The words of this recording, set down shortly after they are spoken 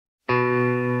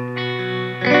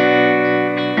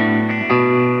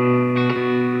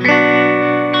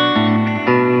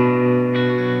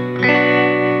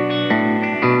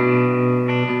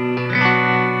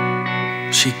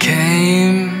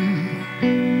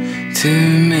to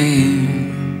me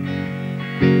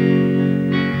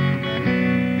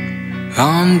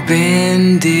on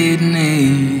bended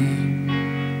knee.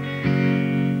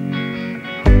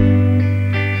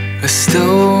 A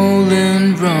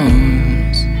stolen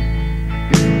rose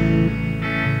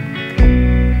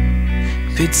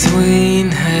between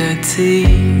her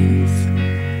teeth.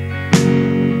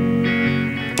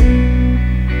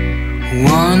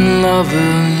 One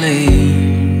lover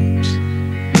leaves,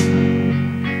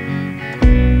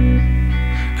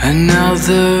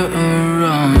 another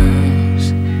arrives.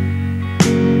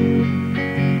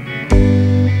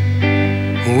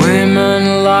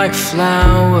 Women like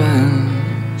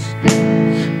flowers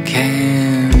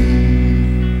can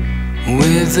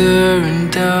wither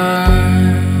and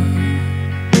die.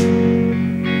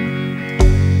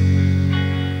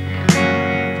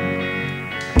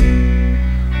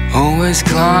 Always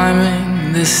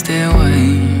climbing the stairway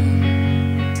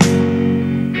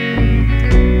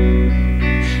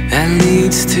that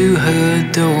leads to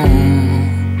her door,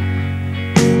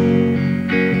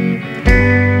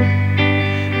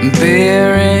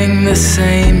 bearing the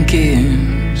same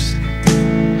gifts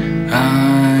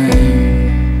I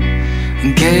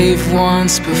gave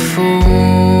once before.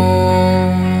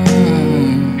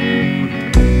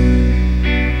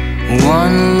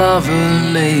 One lover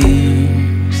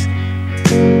leaves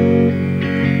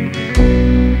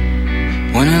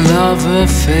when a love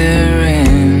affair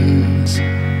ends.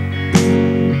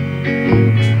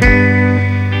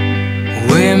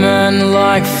 Women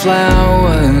like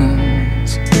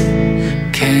flowers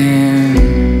can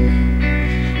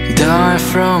die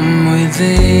from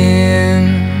within.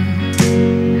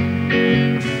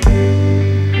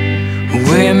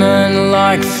 Women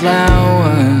like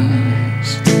flowers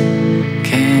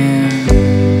can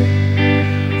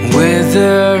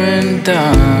wither and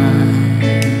die.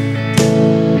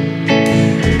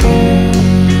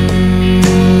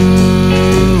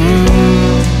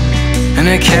 And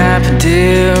a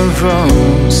captive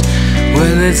rose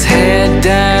with its head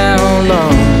down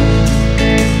low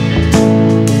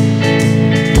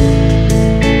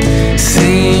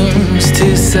seems to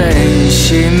say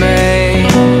she may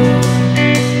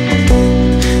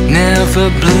never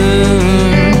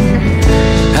bloom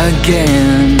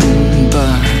again,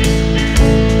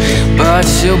 but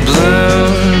she'll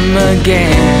bloom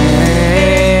again.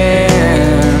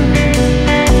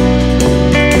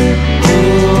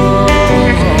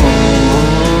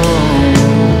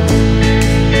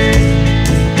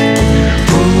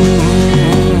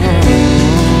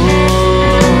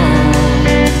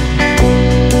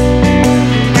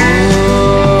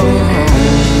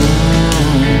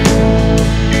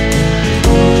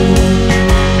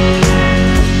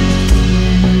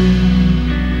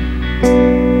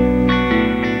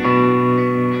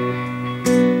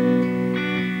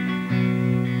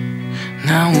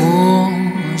 Now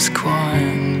all's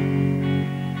quiet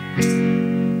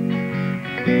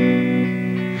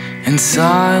and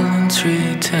silence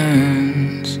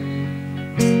returns,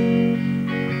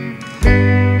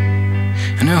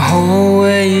 and her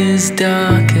hallway is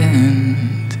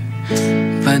darkened,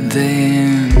 but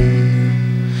then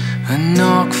a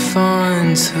knock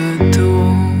finds her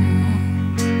door.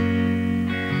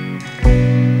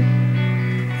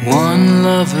 One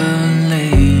lover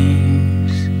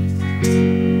leaves,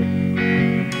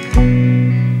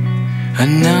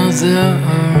 another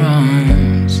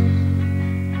arrives.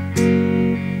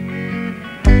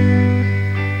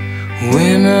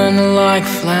 Women like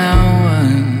flowers